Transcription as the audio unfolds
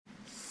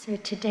So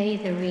today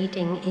the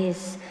reading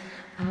is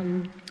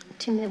 1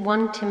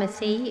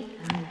 Timothy,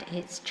 and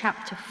it's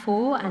chapter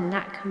 4, and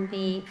that can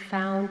be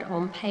found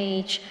on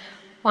page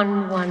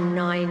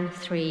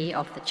 1193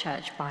 of the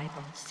Church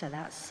Bible. So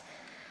that's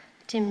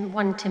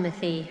 1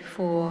 Timothy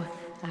 4,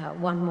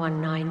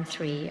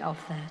 1193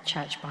 of the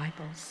Church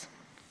Bibles.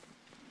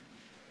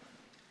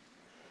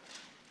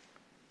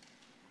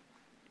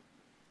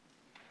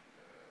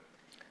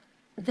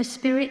 The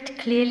Spirit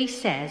clearly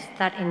says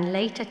that in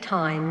later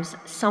times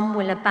some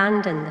will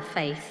abandon the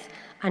faith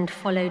and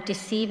follow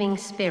deceiving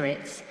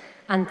spirits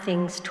and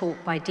things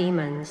taught by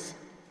demons.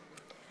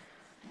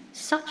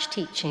 Such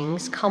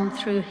teachings come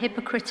through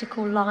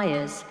hypocritical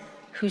liars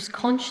whose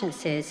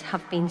consciences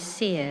have been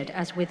seared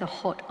as with a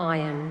hot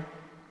iron.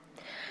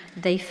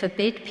 They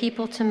forbid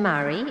people to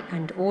marry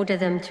and order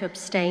them to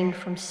abstain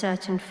from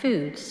certain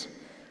foods,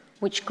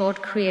 which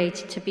God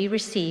created to be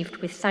received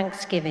with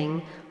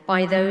thanksgiving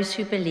by those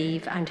who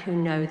believe and who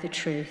know the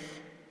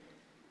truth.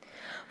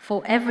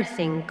 For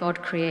everything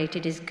God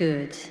created is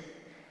good,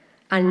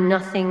 and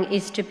nothing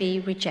is to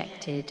be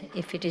rejected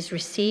if it is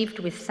received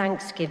with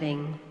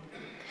thanksgiving,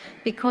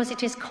 because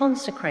it is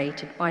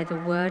consecrated by the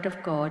word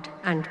of God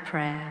and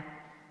prayer.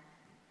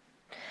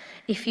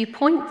 If you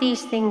point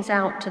these things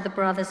out to the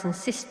brothers and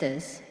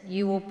sisters,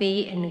 you will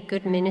be a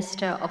good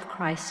minister of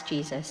Christ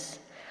Jesus,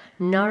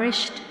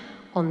 nourished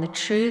on the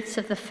truths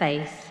of the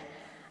faith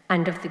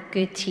and of the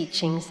good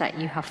teachings that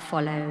you have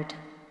followed.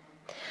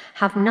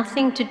 Have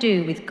nothing to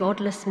do with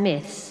godless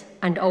myths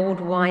and old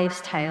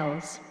wives'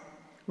 tales.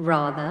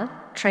 Rather,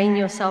 train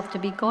yourself to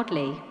be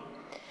godly.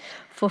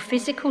 For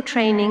physical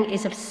training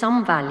is of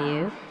some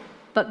value,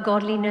 but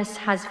godliness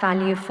has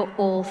value for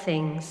all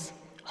things,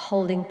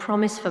 holding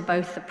promise for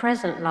both the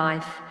present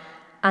life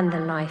and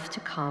the life to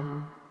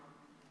come.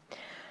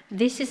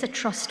 This is a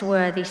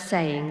trustworthy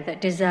saying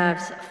that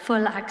deserves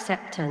full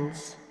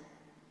acceptance.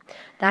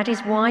 That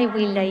is why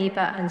we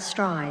labor and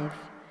strive,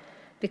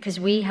 because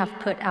we have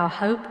put our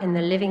hope in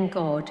the living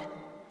God,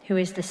 who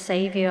is the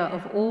Saviour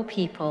of all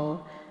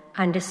people,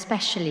 and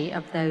especially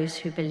of those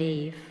who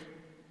believe.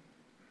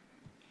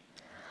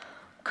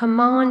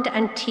 Command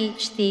and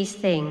teach these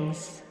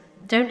things.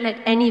 Don't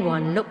let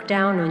anyone look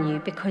down on you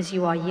because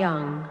you are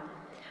young,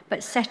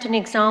 but set an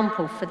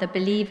example for the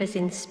believers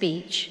in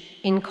speech,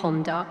 in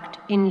conduct,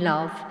 in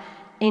love,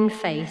 in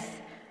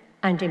faith,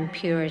 and in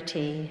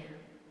purity.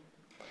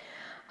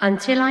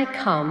 Until I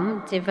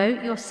come,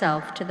 devote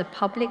yourself to the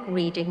public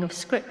reading of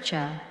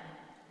Scripture,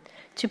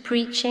 to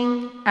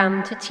preaching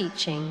and to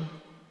teaching.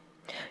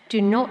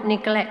 Do not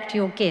neglect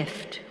your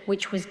gift,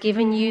 which was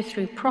given you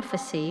through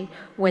prophecy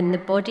when the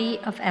body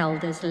of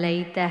elders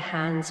laid their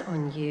hands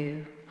on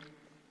you.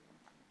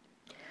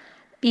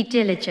 Be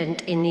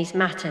diligent in these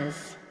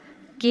matters.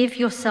 Give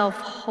yourself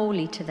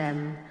wholly to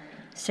them,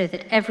 so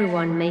that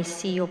everyone may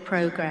see your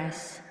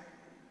progress.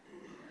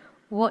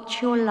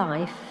 Watch your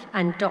life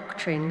and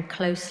doctrine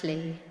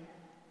closely.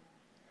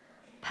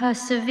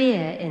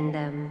 Persevere in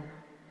them,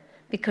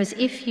 because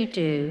if you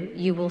do,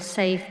 you will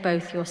save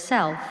both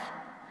yourself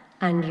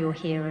and your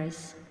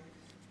hearers.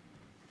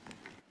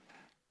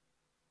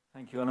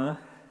 Thank you, Anna.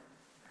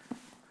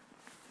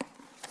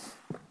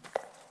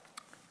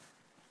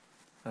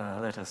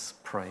 Let us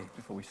pray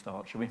before we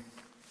start, shall we?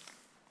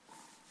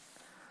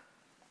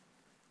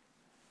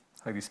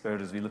 Holy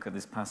Spirit, as we look at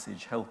this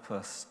passage, help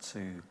us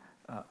to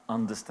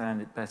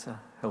understand it better,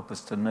 help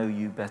us to know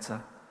you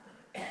better,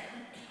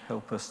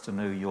 help us to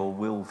know your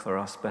will for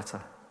us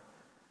better,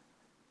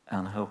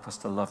 and help us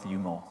to love you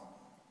more.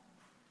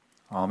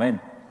 Amen.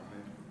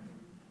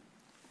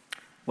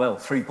 Well,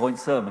 3-point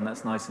sermon,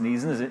 that's nice and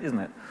easy, isn't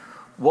it?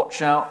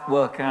 Watch out,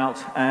 work out,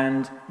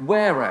 and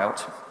wear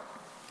out.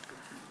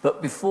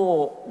 But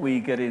before we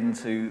get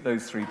into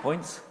those 3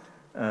 points,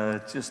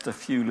 just a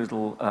few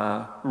little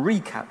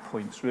recap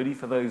points, really,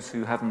 for those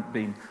who haven't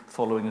been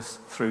following us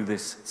through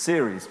this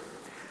series.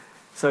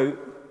 So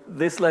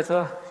this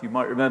letter, you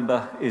might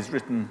remember, is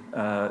written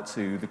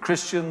to the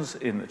Christians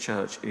in the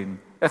church in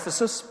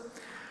Ephesus,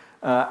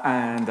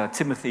 and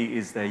Timothy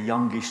is their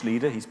youngish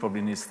leader. He's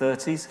probably in his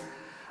 30s.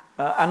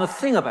 And the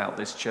thing about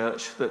this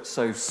church that's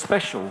so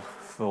special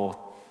for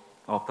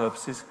our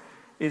purposes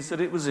is that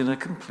it was in a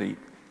complete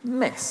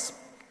mess.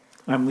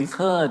 And we've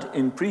heard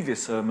in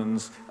previous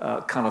sermons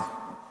kind of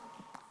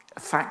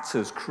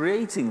factors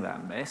creating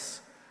that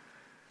mess.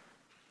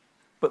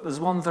 But there's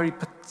one very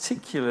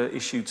particular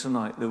issue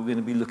tonight that we're going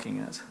to be looking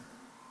at.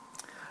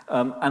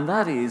 And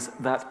that is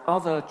that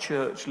other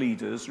church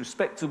leaders,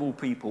 respectable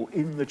people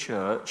in the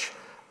church,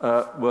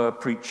 were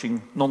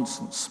preaching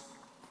nonsense.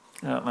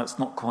 That's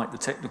not quite the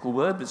technical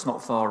word, but it's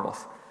not far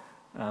off.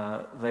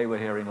 They were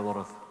hearing a lot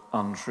of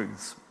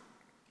untruths.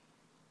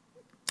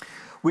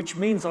 Which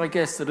means, I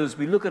guess, that as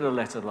we look at a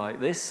letter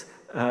like this,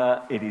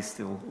 it is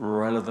still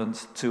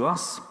relevant to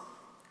us,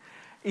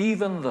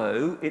 even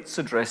though it's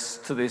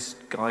addressed to this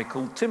guy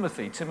called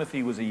Timothy.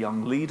 Timothy was a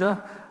young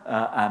leader,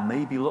 and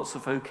maybe lots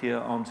of folk here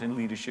aren't in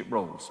leadership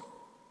roles.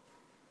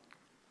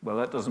 Well,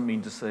 that doesn't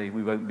mean to say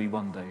we won't be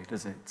one day,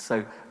 does it?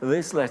 So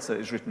this letter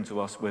is written to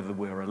us whether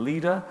we're a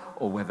leader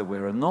or whether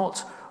we're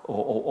not,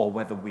 or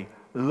whether we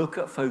look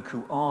at folk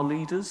who are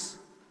leaders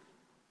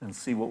and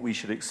see what we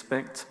should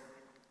expect,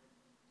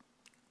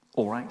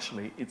 or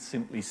actually it's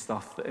simply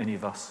stuff that any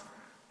of us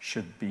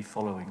should be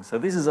following. So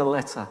this is a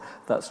letter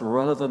that's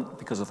relevant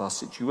because of our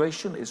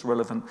situation. It's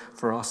relevant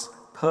for us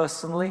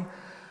personally.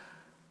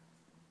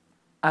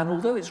 And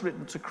although it's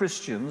written to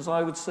Christians,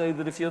 I would say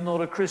that if you're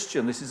not a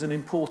Christian, this is an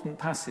important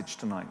passage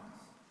tonight.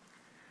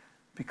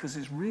 Because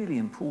it's really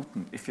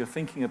important, if you're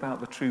thinking about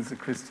the truth of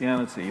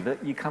Christianity,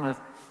 that you kind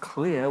of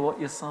clear what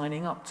you're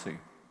signing up to.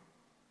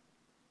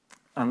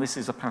 And this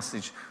is a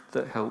passage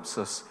that helps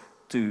us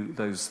do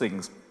those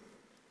things.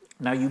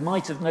 Now, you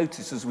might have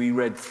noticed as we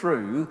read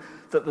through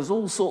that there's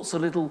all sorts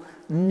of little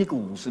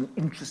niggles and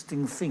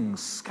interesting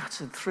things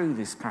scattered through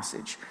this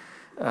passage.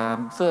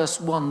 Verse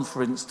 1,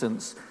 for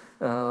instance,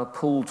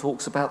 Paul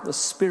talks about the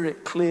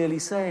Spirit clearly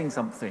saying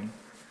something.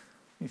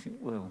 You think,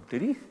 well,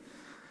 did he?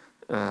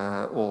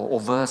 Or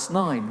verse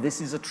 9, this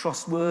is a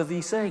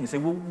trustworthy saying. You say,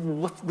 well,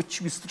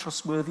 which is the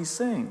trustworthy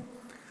saying?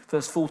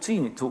 Verse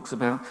 14, it talks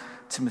about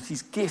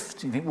Timothy's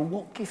gift. You think, well,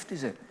 what gift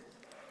is it?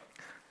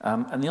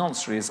 And the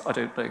answer is, I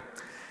don't know.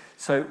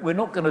 So we're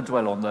not going to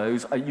dwell on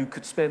those. You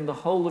could spend the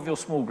whole of your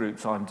small group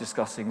time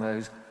discussing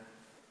those.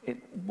 It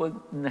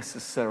won't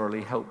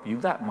necessarily help you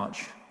that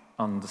much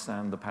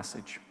understand the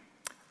passage,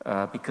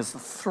 because the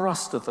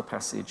thrust of the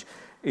passage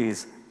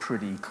is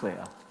pretty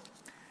clear.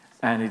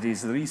 And it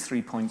is these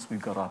 3 points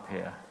we've got up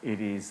here.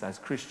 It is, as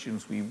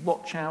Christians, we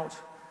watch out,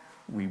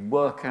 we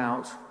work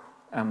out,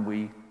 and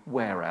we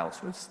wear out.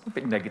 So it's a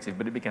bit negative,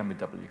 but it began with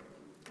W.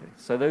 Okay,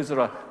 so those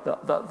are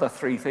the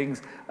three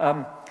things.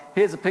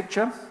 Here's a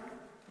picture.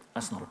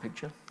 That's not a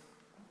picture.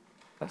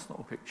 That's not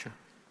a picture.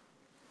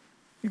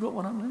 You got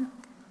one up there?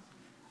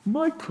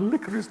 My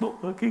clicker is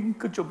not working.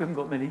 Good job we haven't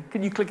got many.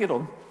 Can you click it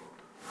on?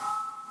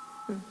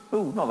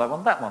 Oh, not that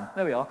one, that one.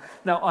 There we are.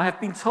 Now, I have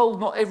been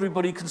told not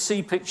everybody can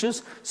see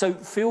pictures, so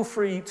feel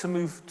free to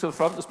move to the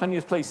front. There's plenty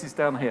of places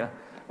down here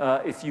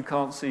if you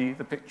can't see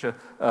the picture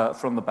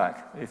from the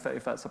back,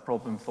 if that's a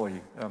problem for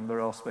you.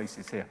 There are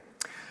spaces here.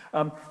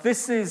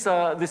 This is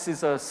a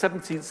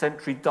 17th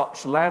century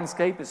Dutch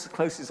landscape. It's the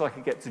closest I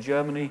could get to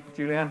Germany,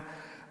 Julianne.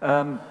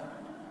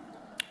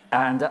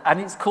 And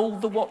it's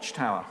called the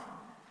Watchtower.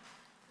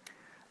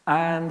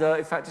 And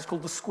in fact, it's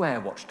called the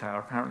Square Watchtower.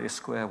 Apparently a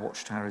square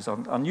watchtower is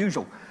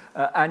unusual.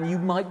 And you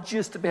might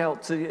just be able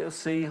to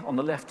see on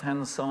the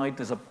left-hand side,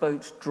 there's a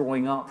boat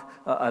drawing up,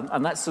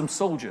 and that's some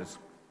soldiers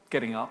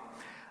getting up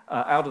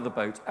out of the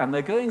boat. And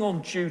they're going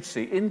on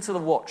duty into the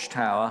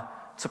watchtower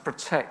to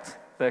protect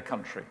their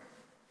country.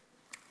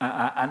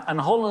 And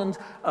Holland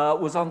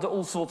was under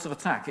all sorts of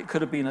attack. It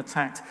could have been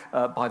attacked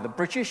by the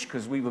British,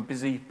 because we were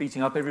busy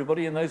beating up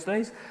everybody in those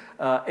days.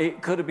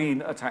 It could have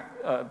been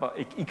attacked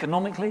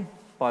economically,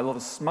 by a lot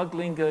of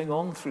smuggling going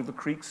on through the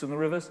creeks and the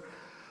rivers.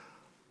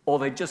 Or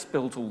they just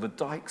built all the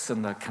dikes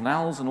and the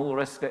canals and all the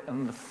rest of it,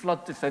 and the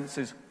flood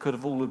defences could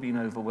have all been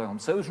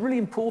overwhelmed. So it was really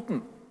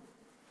important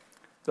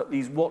that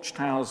these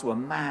watchtowers were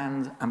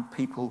manned and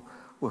people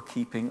were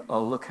keeping a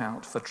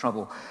lookout for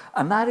trouble.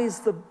 And that is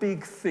the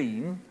big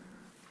theme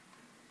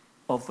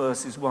of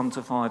verses 1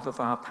 to 5 of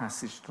our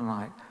passage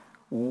tonight.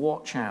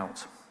 Watch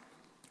out.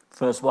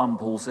 Verse 1,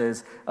 Paul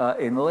says,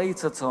 in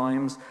later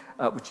times,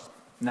 which is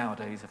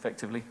nowadays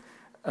effectively,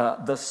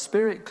 the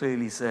Spirit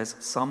clearly says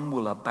some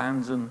will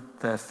abandon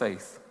their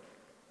faith.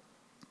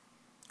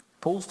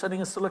 Paul's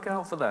telling us to look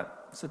out for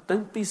that. So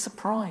don't be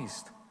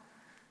surprised.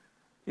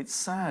 It's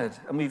sad,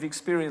 and we've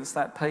experienced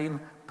that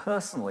pain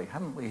personally,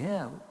 haven't we,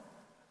 here?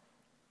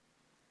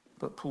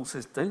 But Paul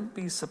says, don't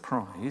be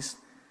surprised.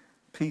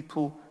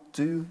 People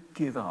do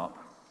give up.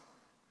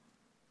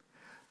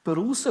 But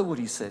also what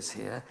he says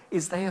here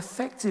is they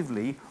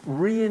effectively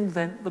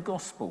reinvent the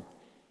gospel.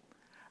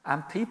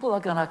 And people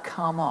are going to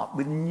come up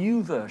with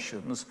new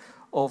versions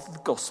of the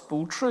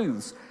gospel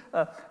truths.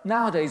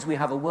 Nowadays we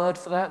have a word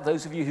for that.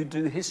 Those of you who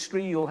do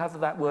history, you'll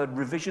have that word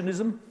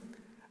revisionism.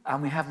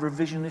 And we have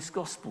revisionist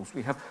gospels.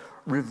 We have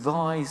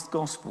revised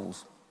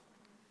gospels.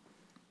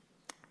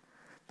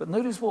 But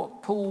notice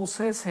what Paul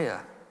says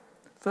here.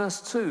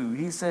 Verse 2,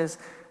 he says,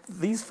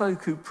 these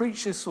folk who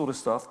preach this sort of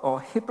stuff are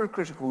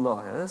hypocritical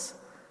liars,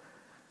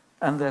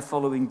 and they're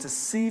following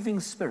deceiving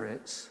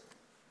spirits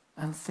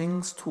and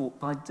things taught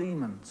by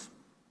demons.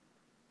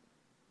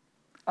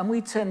 And we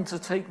tend to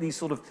take these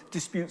sort of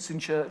disputes in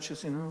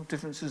churches,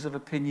 differences of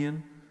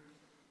opinion.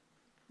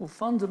 Well,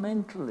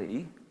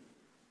 fundamentally,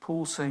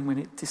 Paul's saying when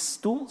it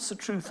distorts the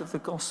truth of the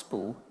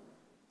gospel,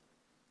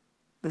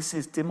 this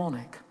is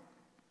demonic.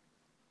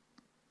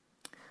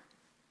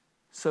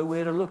 So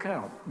we're to look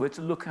out. We're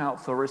to look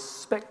out for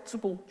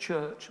respectable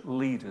church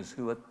leaders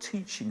who are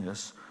teaching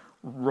us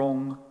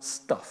wrong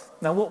stuff.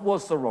 Now, what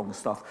was the wrong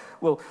stuff?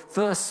 Well,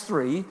 verse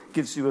 3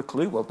 gives you a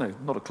clue. Well, no,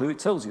 not a clue. It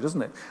tells you,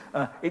 doesn't it?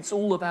 It's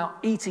all about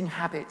eating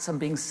habits and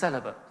being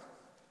celibate.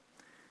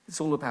 It's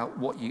all about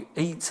what you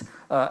eat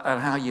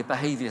and how you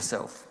behave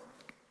yourself.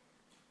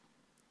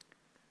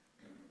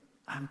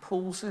 And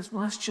Paul says,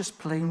 well, that's just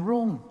plain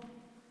wrong.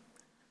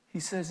 He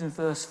says in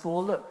verse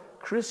 4, look,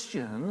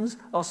 Christians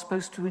are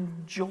supposed to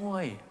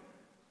enjoy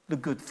the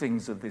good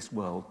things of this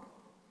world.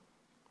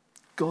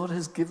 God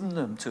has given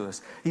them to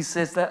us. He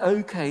says they're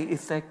okay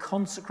if they're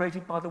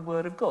consecrated by the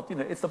word of God. You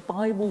know, if the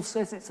Bible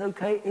says it's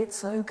okay,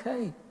 it's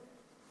okay.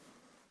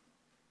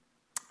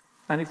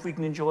 And if we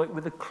can enjoy it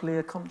with a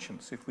clear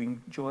conscience, if we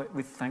enjoy it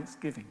with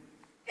thanksgiving.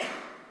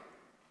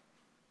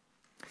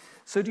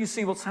 So do you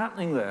see what's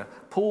happening there?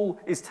 Paul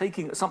is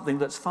taking something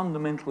that's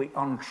fundamentally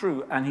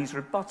untrue and he's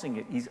rebutting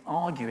it, he's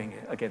arguing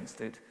it against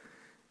it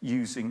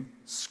using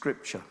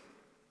Scripture.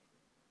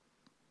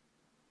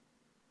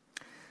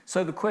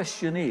 So the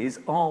question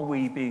is, are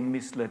we being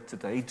misled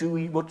today?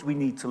 What do we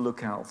need to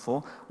look out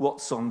for?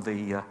 What's on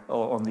the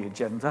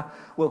agenda?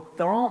 Well,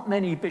 there aren't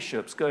many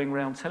bishops going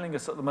around telling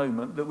us at the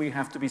moment that we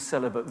have to be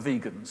celibate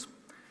vegans.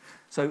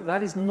 So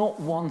that is not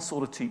one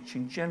sort of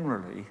teaching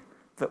generally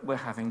that we're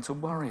having to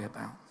worry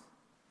about.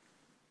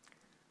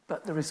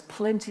 But there is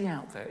plenty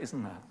out there,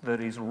 isn't there,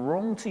 that is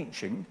wrong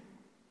teaching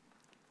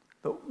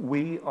that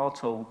we are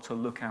told to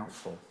look out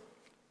for.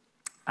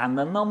 And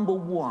the number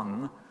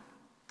one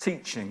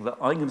teaching that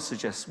I'm going to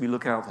suggest we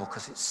look out for,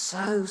 because it's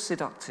so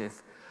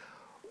seductive,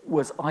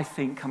 was, I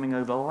think, coming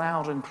over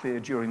loud and clear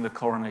during the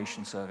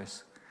coronation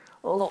service.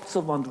 Lots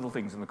of wonderful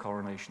things in the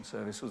coronation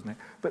service, wasn't it?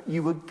 But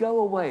you would go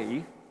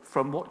away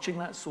from watching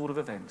that sort of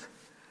event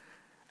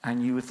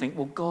and you would think,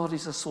 well, God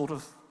is a sort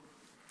of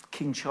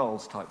King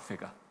Charles type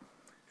figure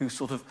who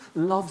sort of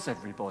loves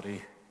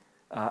everybody.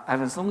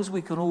 And as long as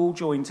we can all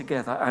join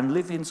together and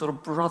live in sort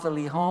of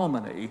brotherly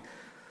harmony,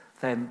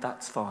 then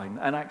that's fine.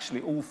 And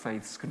actually, all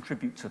faiths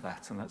contribute to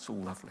that, and that's all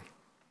lovely.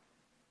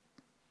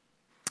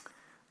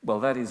 Well,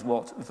 that is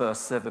what verse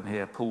 7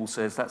 here, Paul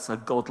says, that's a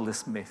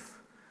godless myth.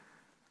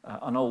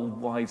 An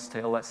old wives'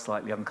 tale, that's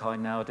slightly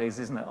unkind nowadays,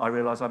 isn't it? I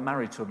realise I'm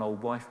married to an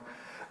old wife,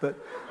 but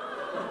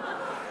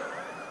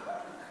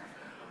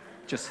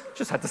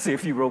just had to see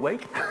if you were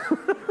awake.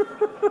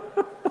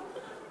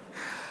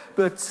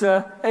 But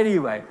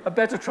anyway, a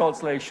better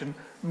translation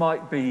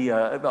might be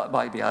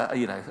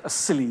a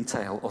silly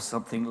tale or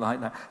something like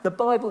that. The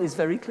Bible is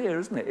very clear,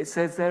 isn't it? It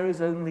says there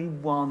is only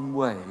one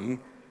way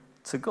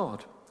to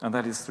God, and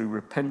that is through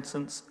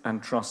repentance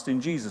and trust in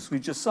Jesus. We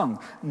just sung,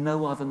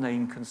 no other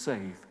name can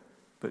save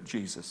but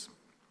Jesus.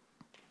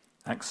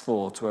 Acts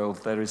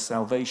 4:12, there is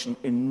salvation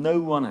in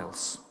no one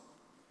else.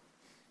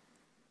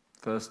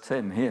 Verse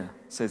 10 here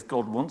says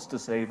God wants to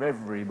save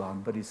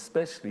everyone, but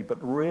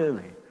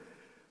really,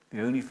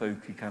 the only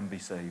folk who can be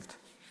saved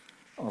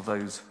are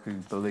those who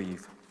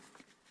believe.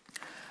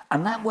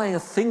 And that way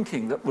of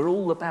thinking that we're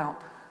all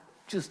about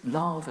just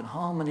love and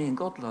harmony and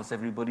God loves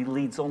everybody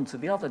leads on to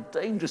the other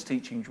dangerous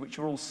teachings which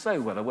we're all so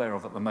well aware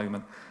of at the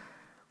moment,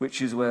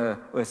 which is where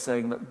we're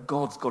saying that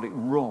God's got it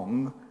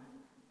wrong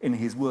in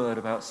his word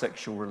about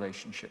sexual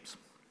relationships.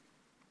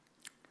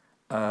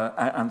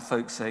 And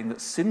folks saying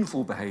that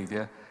sinful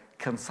behaviour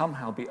can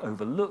somehow be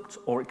overlooked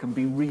or it can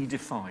be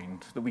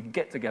redefined, that we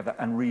get together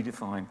and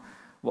redefine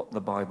what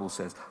the Bible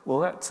says. Well,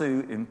 that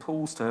too, in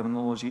Paul's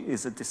terminology,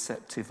 is a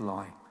deceptive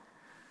lie.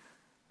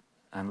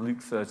 And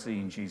Luke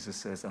 13, Jesus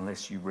says,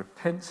 unless you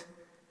repent,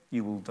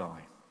 you will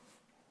die.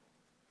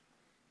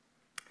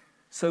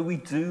 So we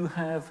do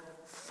have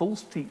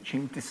false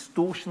teaching,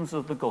 distortions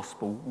of the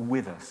gospel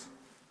with us,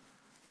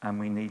 and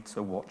we need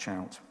to watch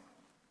out.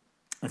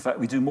 In fact,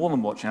 we do more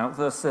than watch out.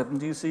 Verse 7,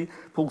 do you see?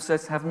 Paul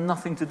says, have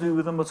nothing to do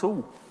with them at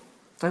all.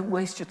 Don't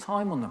waste your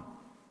time on them.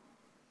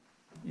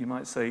 You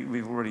might say,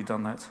 we've already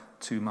done that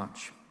too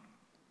much.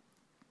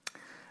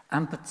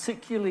 And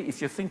particularly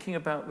if you're thinking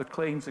about the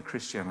claims of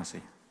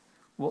Christianity,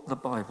 what the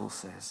Bible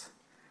says,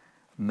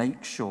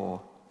 make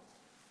sure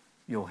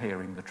you're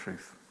hearing the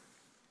truth.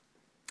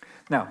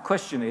 Now,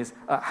 question is,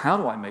 how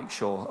do I make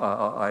sure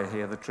I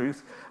hear the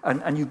truth?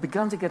 And you've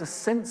begun to get a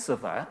sense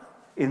of that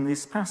in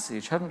this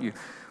passage, haven't you?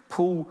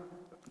 Paul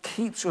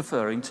keeps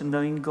referring to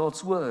knowing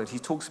God's word. He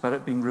talks about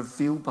it being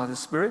revealed by the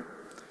Spirit.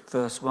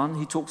 Verse 1,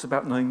 he talks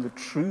about knowing the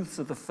truths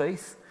of the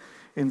faith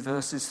in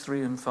verses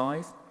 3 and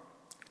 5.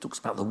 He talks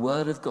about the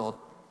word of God.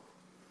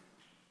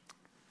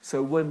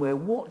 So when we're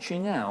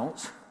watching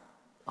out,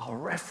 our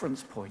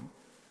reference point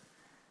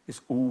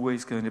is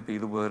always going to be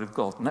the word of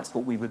God. And that's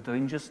what we were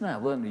doing just now,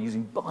 weren't we?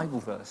 Using Bible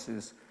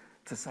verses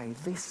to say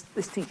this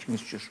teaching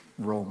is just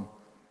wrong.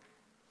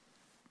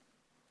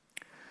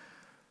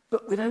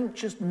 But we don't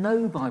just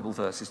know Bible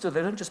verses, do they?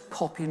 They don't just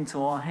pop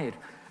into our head.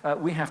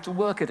 We have to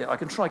work at it. I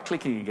can try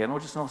clicking again. I'll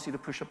just ask you to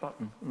push a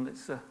button. And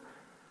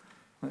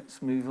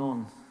let's move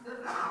on.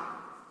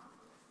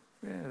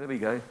 Yeah, there we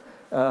go.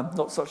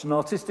 Not such an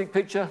artistic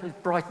picture. It's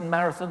Brighton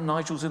Marathon.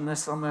 Nigel's in there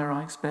somewhere,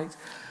 I expect.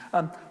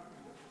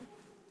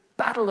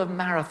 Battle of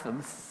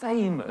Marathon,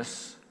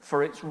 famous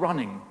for its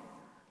running.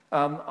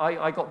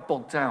 I got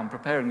bogged down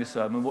preparing this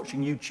sermon,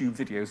 watching YouTube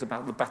videos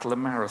about the Battle of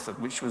Marathon,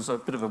 which was a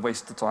bit of a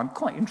waste of time.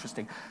 Quite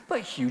interesting, but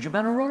a huge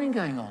amount of running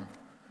going on.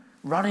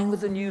 Running with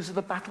the news of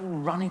the battle,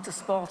 running to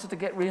Sparta to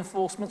get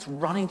reinforcements,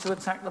 running to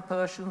attack the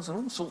Persians, and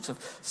all sorts of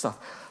stuff.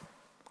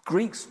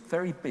 Greeks,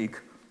 very big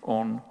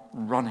on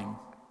running.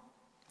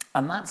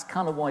 And that's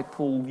kind of why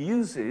Paul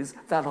uses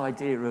that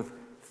idea of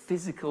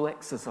physical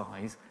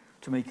exercise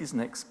to make his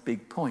next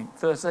big point.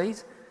 Verse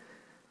 8,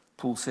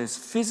 Paul says,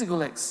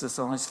 physical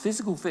exercise,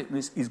 physical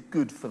fitness is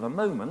good for the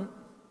moment,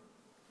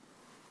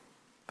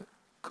 but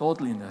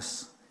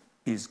godliness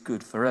is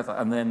good forever.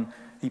 And then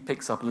he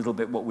picks up a little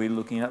bit what we were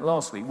looking at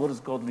last week. What does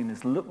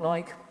godliness look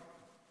like?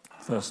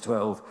 Verse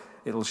 12,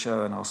 it'll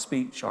show in our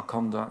speech, our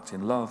conduct,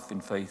 in love,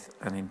 in faith,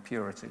 and in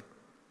purity.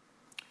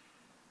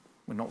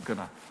 We're not going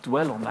to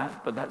dwell on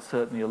that, but that's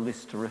certainly a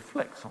list to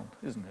reflect on,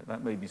 isn't it?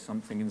 That may be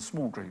something in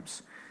small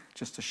groups,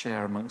 just to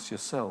share amongst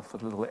yourself, a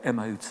little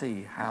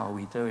MOT, how are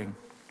we doing?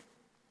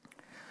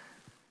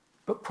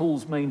 But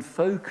Paul's main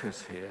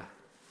focus here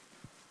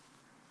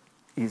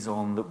is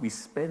on that we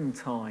spend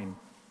time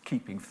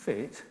keeping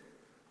fit,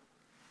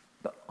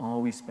 but are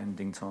we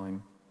spending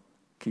time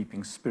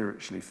keeping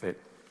spiritually fit?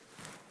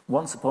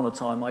 Once upon a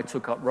time, I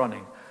took up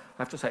running.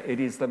 I have to say, it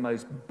is the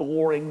most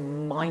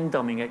boring,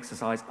 mind-numbing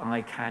exercise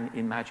I can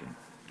imagine.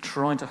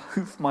 Trying to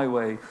hoof my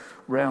way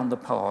round the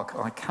park,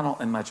 I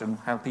cannot imagine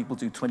how people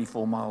do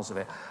 24 miles of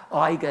it.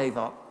 I gave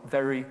up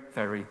very,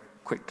 very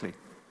quickly.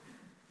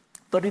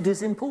 But it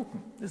is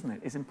important, isn't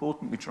it? It's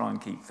important we try and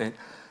keep fit.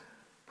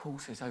 Paul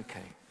says,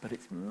 okay, but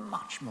it's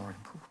much more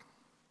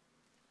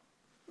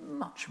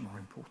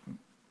important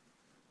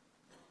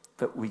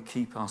that we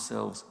keep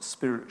ourselves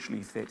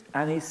spiritually fit,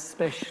 and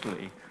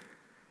especially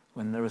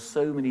when there are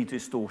so many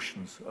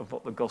distortions of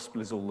what the gospel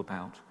is all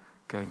about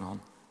going on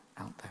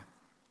out there.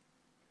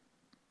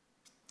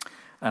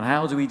 And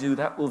how do we do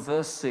that? Well,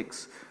 verse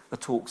 6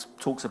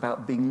 talks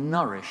about being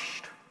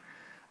nourished.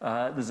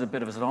 There's a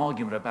bit of an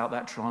argument about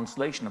that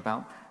translation,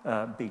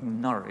 about being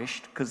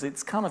nourished, because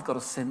it's kind of got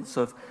a sense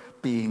of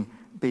being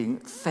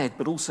fed,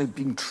 but also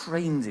being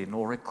trained in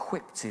or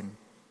equipped in.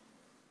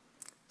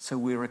 So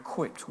we're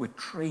equipped, we're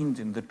trained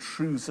in the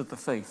truths of the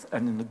faith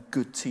and in the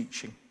good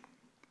teaching.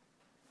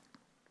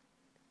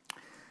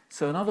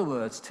 So in other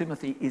words,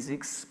 Timothy is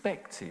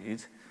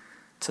expected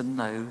to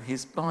know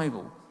his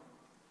Bible.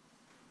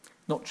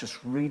 Not just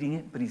reading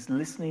it, but he's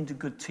listening to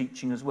good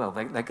teaching as well.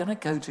 They're going to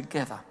go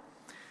together.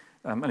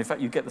 And in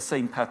fact, you get the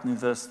same pattern in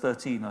verse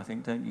 13, I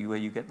think, don't you, where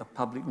you get the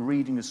public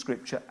reading of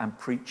Scripture and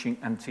preaching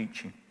and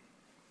teaching.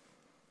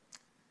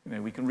 You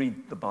know, we can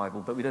read the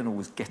Bible, but we don't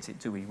always get it,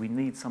 do we? We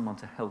need someone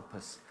to help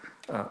us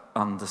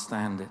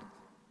understand it.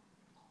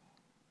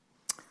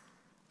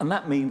 And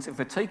that means if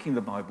we're taking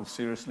the Bible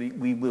seriously,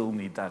 we will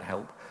need that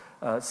help.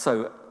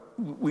 So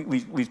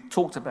we've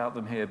talked about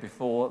them here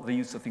before, the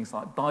use of things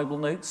like Bible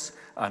notes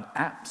and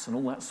apps and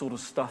all that sort of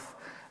stuff.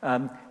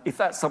 If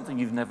that's something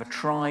you've never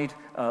tried,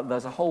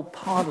 there's a whole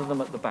pile of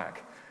them at the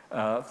back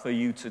for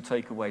you to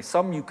take away.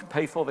 Some you can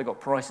pay for, they've got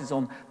prices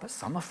on, but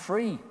some are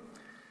free.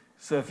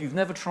 So if you've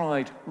never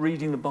tried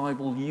reading the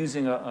Bible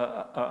using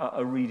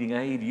a reading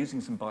aid, using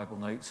some Bible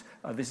notes,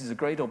 this is a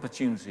great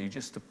opportunity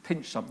just to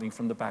pinch something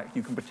from the back.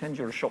 You can pretend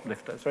you're a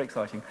shoplifter, it's very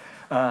exciting,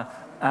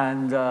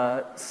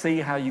 and see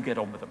how you get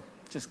on with them.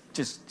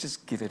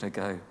 Just give it a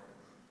go.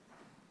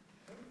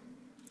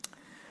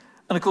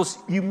 And of course,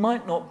 you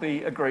might not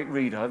be a great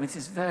reader. I mean, this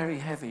is very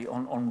heavy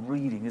on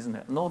reading, isn't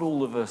it? Not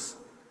all of us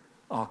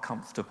are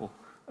comfortable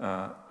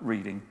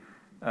reading.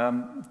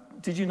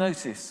 Did you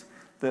notice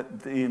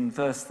that in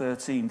verse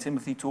 13,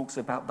 Timothy talks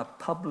about the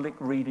public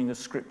reading of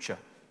Scripture,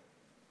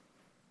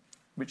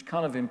 which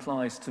kind of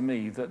implies to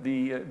me that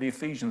the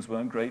Ephesians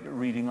weren't great at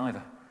reading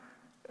either,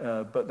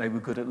 but they were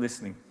good at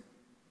listening.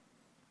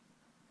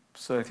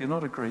 So if you're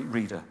not a great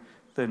reader,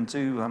 then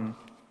do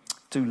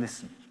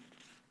listen,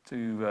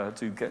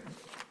 do get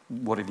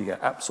whatever you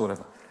get, apps or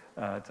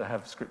whatever, to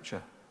have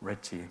Scripture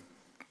read to you.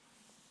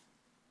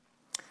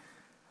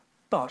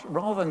 But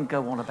rather than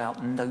go on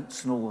about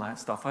notes and all that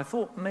stuff, I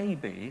thought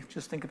maybe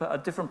just think about a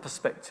different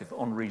perspective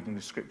on reading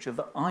the Scripture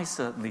that I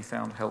certainly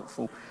found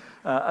helpful.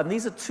 And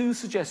these are two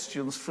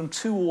suggestions from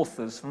two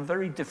authors from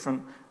very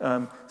different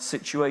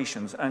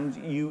situations. And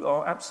you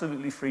are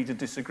absolutely free to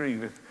disagree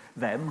with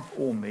them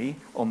or me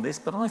on this,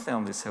 but I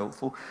found this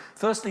helpful.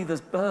 Firstly,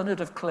 there's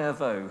Bernard of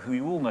Clairvaux, who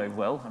you all know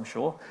well, I'm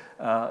sure,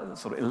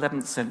 sort of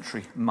 11th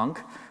century monk.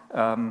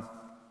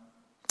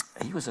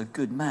 He was a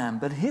good man,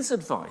 but his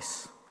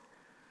advice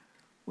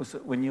was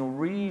that when you're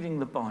reading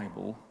the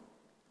Bible,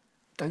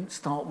 don't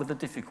start with the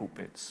difficult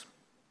bits.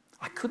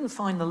 I couldn't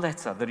find the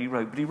letter that he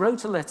wrote, but he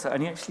wrote a letter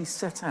and he actually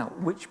set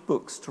out which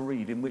books to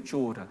read in which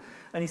order.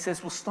 And he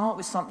says, well, start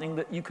with something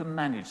that you can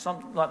manage,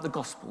 something like the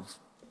Gospels.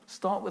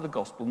 Start with the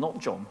Gospel, not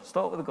John.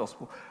 Start with the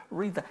Gospel.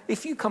 Read that.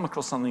 If you come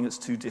across something that's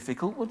too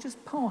difficult, well,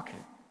 just park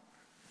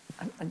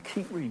it and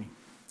keep reading.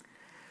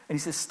 And he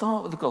says,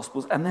 start with the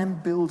Gospels and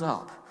then build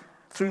up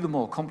through the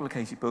more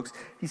complicated books.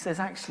 He says,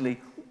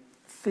 actually,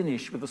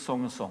 finish with the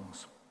Song of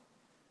Songs.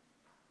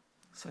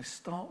 So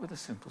start with the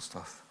simple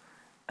stuff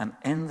and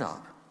end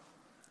up,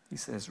 he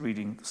says,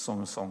 reading the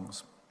Song of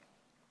Songs.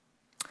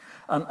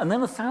 And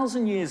then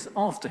 1,000 years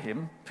after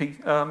him,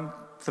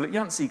 Philip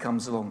Yancey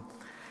comes along.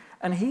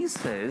 And he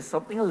says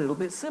something a little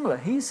bit similar.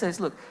 He says,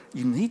 look,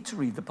 you need to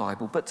read the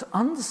Bible, but to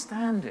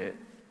understand it,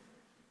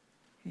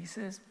 He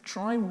says,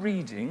 try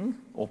reading,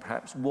 or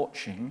perhaps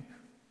watching,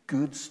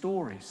 good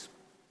stories.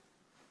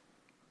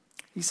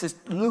 He says,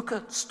 look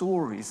at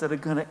stories that are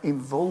going to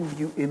involve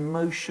you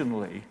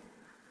emotionally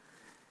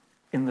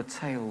in the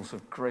tales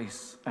of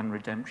grace and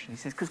redemption. He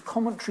says, because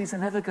commentaries are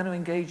never going to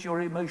engage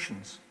your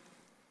emotions.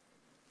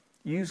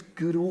 Use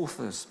good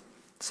authors.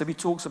 So he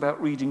talks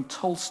about reading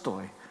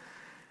Tolstoy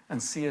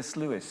and C.S.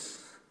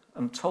 Lewis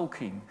and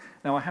Tolkien.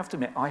 Now, I have to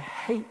admit, I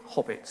hate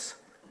hobbits.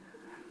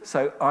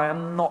 So I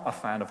am not a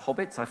fan of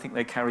hobbits. I think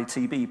they carry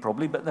TB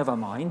probably, but never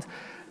mind.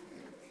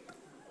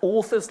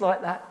 Authors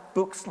like that,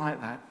 books like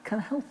that, can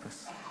help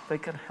us. They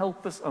can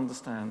help us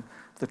understand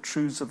the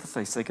truths of the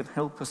faith. They can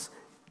help us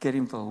get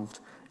involved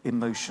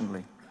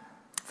emotionally.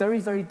 Very,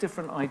 very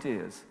different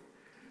ideas,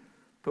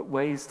 but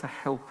ways to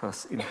help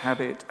us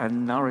inhabit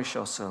and nourish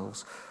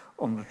ourselves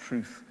on the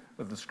truth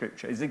of the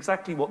Scripture. It's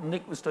exactly what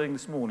Nick was doing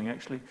this morning,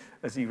 actually,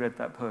 as he read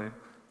that poem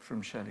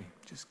from Shelley,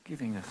 just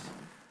giving us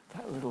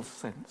that little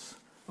sense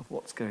of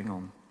what's going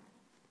on.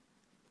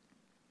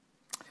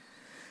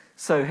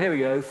 So here we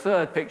go,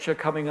 third picture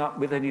coming up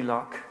with any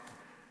luck.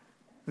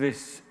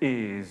 This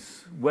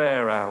is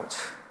Wear Out.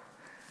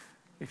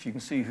 If you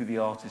can see who the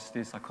artist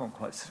is, I can't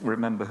quite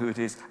remember who it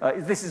is.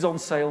 This is on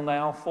sale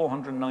now,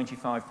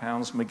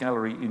 £495 from a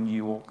gallery in New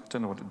York. I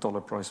don't know what the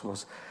dollar price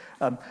was.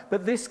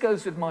 But this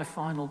goes with my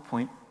final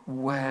point,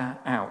 wear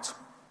out.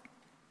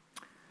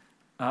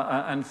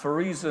 And for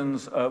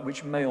reasons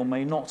which may or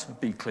may not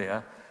be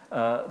clear,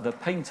 the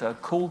painter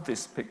called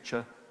this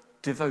picture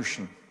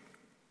devotion.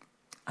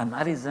 And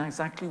that is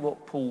exactly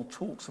what Paul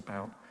talks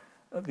about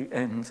at the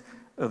end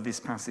of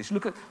this passage.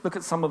 Look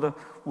at some of the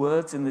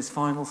words in this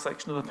final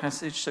section of the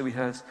passage. So he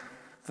has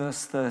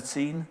verse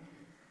 13.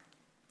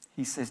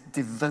 He says,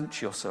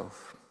 devote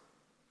yourself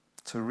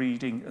to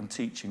reading and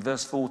teaching.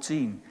 Verse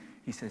 14,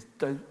 he says,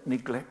 don't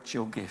neglect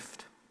your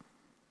gift.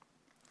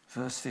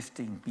 Verse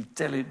 15, be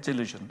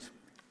diligent,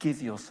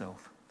 give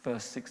yourself.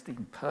 Verse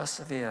 16,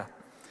 persevere.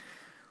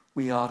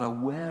 We are to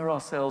wear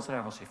ourselves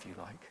out, if you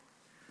like,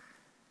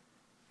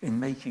 in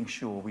making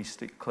sure we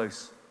stick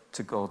close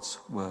to God's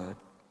word.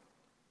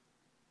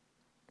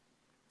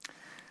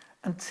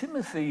 And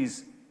Timothy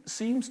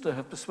seems to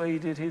have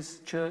persuaded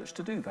his church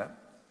to do that.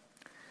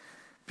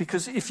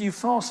 Because if you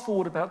fast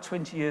forward about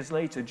 20 years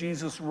later,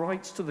 Jesus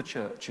writes to the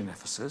church in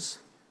Ephesus,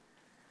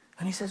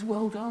 and he says,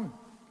 well done.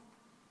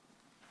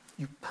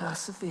 You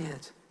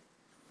persevered.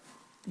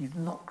 You've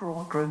not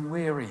grown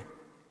weary.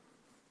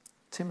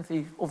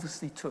 Timothy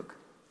obviously took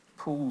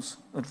Paul's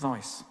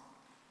advice.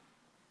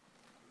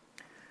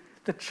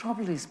 The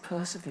trouble is,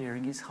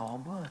 persevering is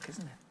hard work,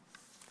 isn't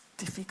it?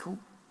 Difficult.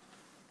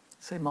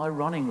 Say, my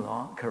running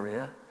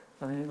career,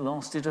 I mean, it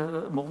lasted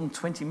more than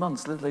 20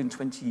 months, let alone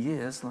 20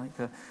 years, like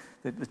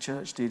the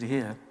church did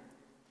here.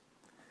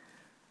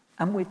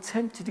 And we're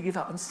tempted to give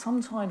up, and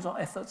sometimes our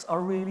efforts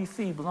are really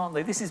feeble, aren't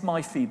they? This is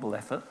my feeble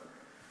effort.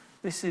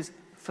 This is,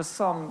 for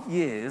some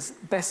years,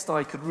 best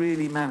I could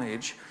really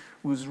manage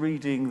was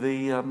reading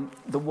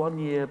the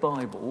one-year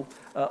Bible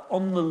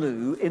on the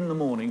loo in the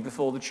morning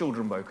before the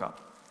children woke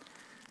up.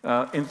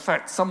 In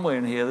fact, somewhere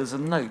in here there's a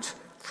note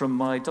from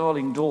my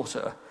darling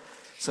daughter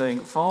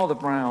saying, Father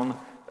Brown,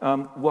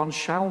 one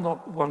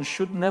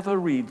should never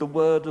read the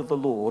word of the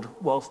Lord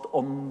whilst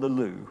on the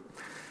loo.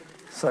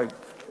 So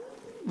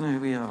there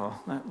we are.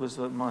 That was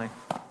my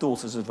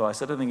daughter's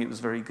advice. I don't think it was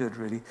very good,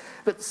 really.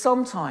 But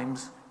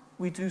sometimes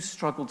we do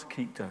struggle to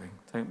keep going,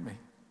 don't we?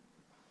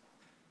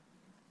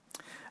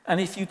 And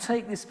if you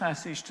take this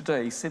passage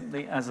today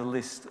simply as a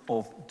list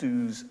of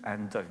do's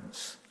and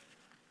don'ts,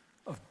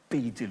 of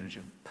be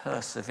diligent,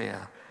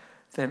 persevere,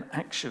 then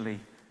actually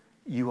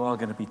you are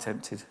going to be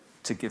tempted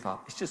to give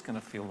up. It's just going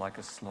to feel like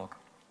a slog.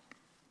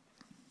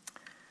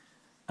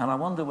 And I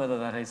wonder whether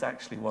that is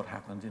actually what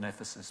happened in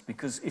Ephesus,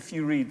 because if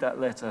you read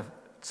that letter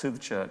to the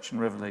church in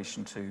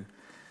Revelation 2,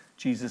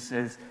 Jesus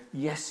says,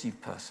 yes,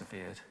 you've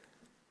persevered.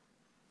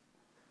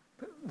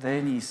 But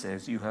then he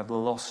says, you have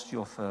lost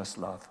your first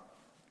love.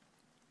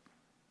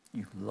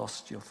 You've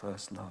lost your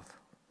first love.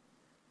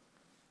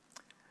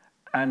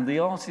 And the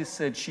artist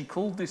said she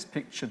called this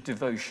picture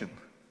devotion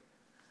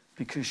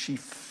because she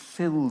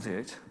filled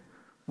it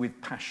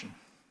with passion.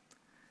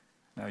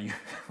 Now,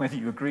 whether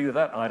you agree with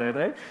that, I don't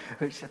know.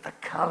 But she said the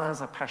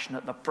colours are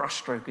passionate, the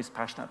brushstroke is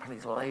passionate, but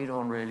it's laid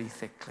on really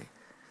thickly.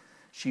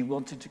 She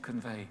wanted to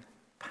convey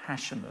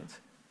passionate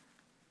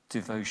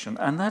devotion.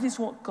 And that is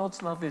what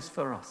God's love is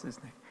for us,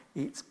 isn't it?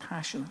 It's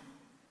passionate.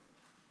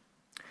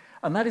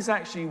 And that is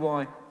actually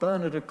why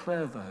Bernard of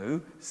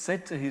Clairvaux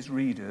said to his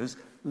readers,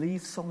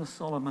 leave Song of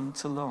Solomon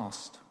to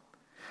last.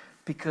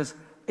 Because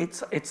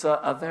it's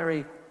a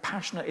very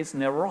passionate, it's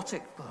an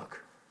erotic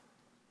book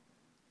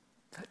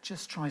that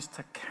just tries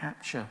to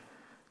capture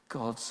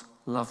God's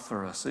love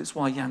for us. It's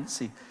why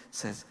Yancey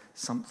says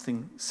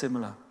something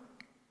similar.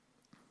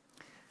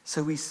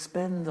 So we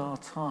spend our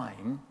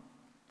time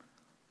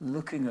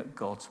looking at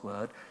God's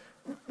word,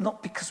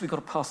 not because we've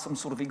got to pass some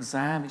sort of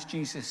exam, it's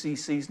GCSE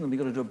season and we've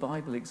got to do a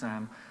Bible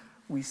exam.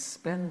 We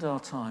spend our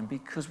time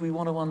because we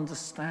want to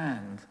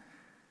understand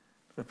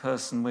the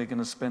person we're going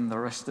to spend the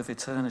rest of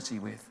eternity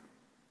with.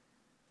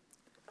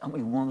 And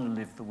we want to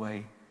live the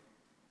way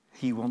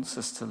he wants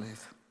us to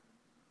live.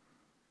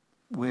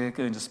 We're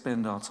going to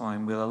spend our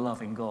time with a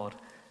loving God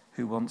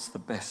who wants the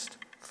best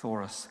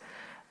for us.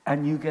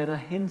 And you get a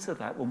hint of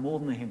that, or more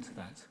than a hint of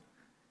that,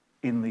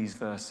 in these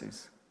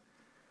verses.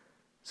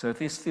 So if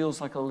this feels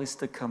like a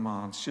list of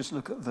commands, just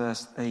look at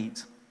verse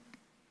 8.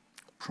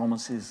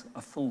 Promises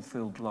a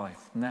fulfilled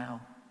life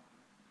now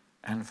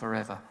and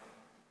forever.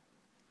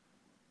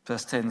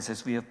 Verse 10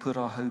 says, we have put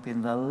our hope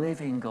in the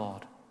living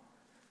God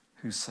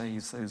who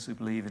saves those who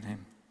believe in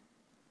him.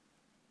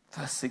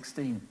 Verse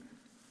 16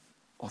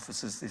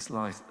 offers us this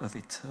life of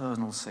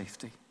eternal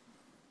safety.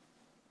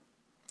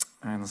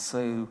 And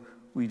so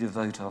we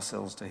devote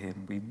ourselves to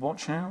him. We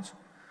watch out,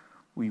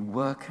 we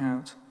work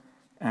out,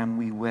 and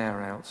we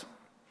wear out.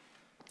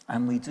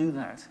 And we do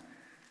that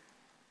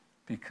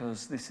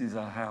because this is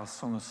how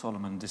Song of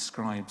Solomon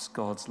describes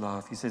God's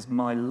love. He says,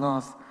 my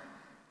lover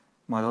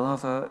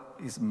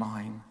is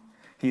mine.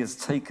 He has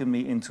taken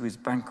me into his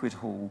banquet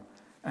hall,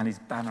 and his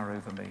banner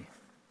over me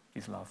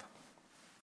is love.